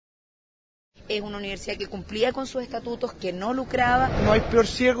es una universidad que cumplía con sus estatutos, que no lucraba. No hay peor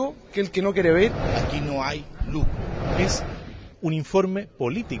ciego que el que no quiere ver. Aquí no hay lucro. Es un informe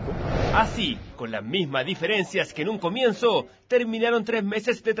político. Así, con las mismas diferencias que en un comienzo, terminaron 3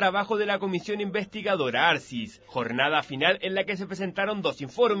 meses de trabajo de la Comisión Investigadora Arcis, jornada final en la que se presentaron 2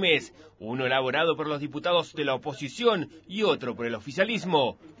 informes, uno elaborado por los diputados de la oposición y otro por el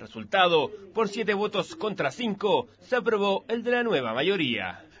oficialismo. Resultado, por 7 votos contra 5, se aprobó el de la Nueva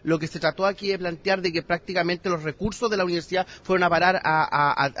Mayoría. Lo que se trató aquí de plantear de que prácticamente los recursos de la universidad fueron a parar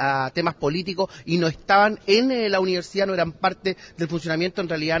a temas políticos y no estaban en la universidad, no eran parte del funcionamiento. En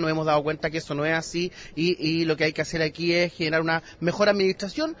realidad nos hemos dado cuenta que eso no es así y lo que hay que hacer aquí es generar una mejor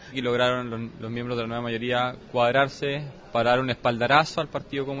administración. Y lograron los miembros de la Nueva Mayoría cuadrarse para dar un espaldarazo al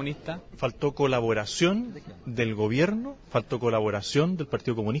Partido Comunista. Faltó colaboración del gobierno, faltó colaboración del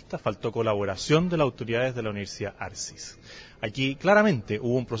Partido Comunista, faltó colaboración de las autoridades de la Universidad Arcis. Aquí claramente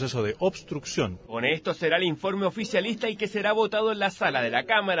hubo un proceso de obstrucción. Con esto será el informe oficialista y que será votado en la sala de la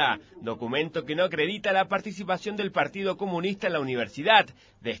Cámara, documento que no acredita la participación del Partido Comunista en la universidad,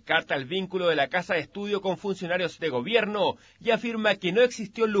 descarta el vínculo de la Casa de Estudio con funcionarios de gobierno y afirma que no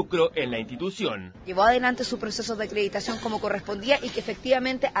existió lucro en la institución. Llevó adelante su proceso de acreditación como correspondía y que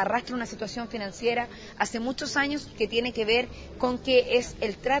efectivamente arrastra una situación financiera hace muchos años que tiene que ver con que es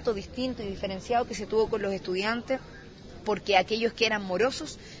el trato distinto y diferenciado que se tuvo con los estudiantes, porque aquellos que eran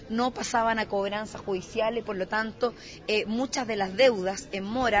morosos no pasaban a cobranzas judiciales, por lo tanto, muchas de las deudas en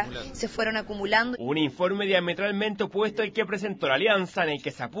mora se fueron acumulando. Un informe diametralmente opuesto al que presentó la Alianza, en el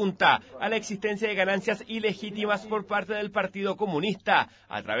que se apunta a la existencia de ganancias ilegítimas por parte del Partido Comunista,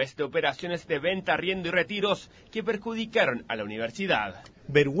 a través de operaciones de venta, arriendo y retiros que perjudicaron a la universidad.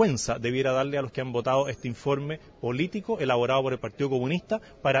 Vergüenza debiera darle a los que han votado este informe político elaborado por el Partido Comunista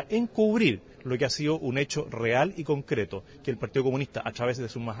para encubrir lo que ha sido un hecho real y concreto, que el Partido Comunista, a través de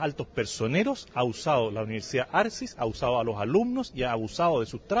sus más altos personeros, ha usado la Universidad Arcis, ha usado a los alumnos y ha abusado de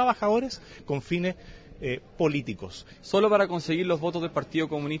sus trabajadores con fines políticos. Solo para conseguir los votos del Partido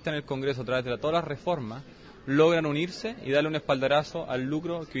Comunista en el Congreso a través de todas las reformas, logran unirse y darle un espaldarazo al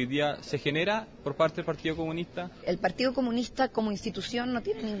lucro que hoy día se genera por parte del Partido Comunista. El Partido Comunista como institución no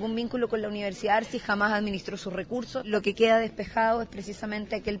tiene ningún vínculo con la Universidad Arcis, jamás administró sus recursos. Lo que queda despejado es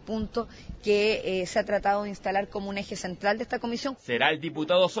precisamente aquel punto que se ha tratado de instalar como un eje central de esta comisión. Será el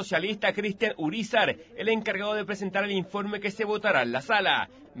diputado socialista Cristian Urizar el encargado de presentar el informe que se votará en la sala,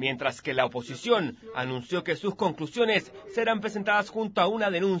 mientras que la oposición anunció que sus conclusiones serán presentadas junto a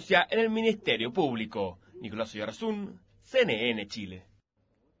una denuncia en el Ministerio Público. Nicolás Oyarzún, CNN Chile.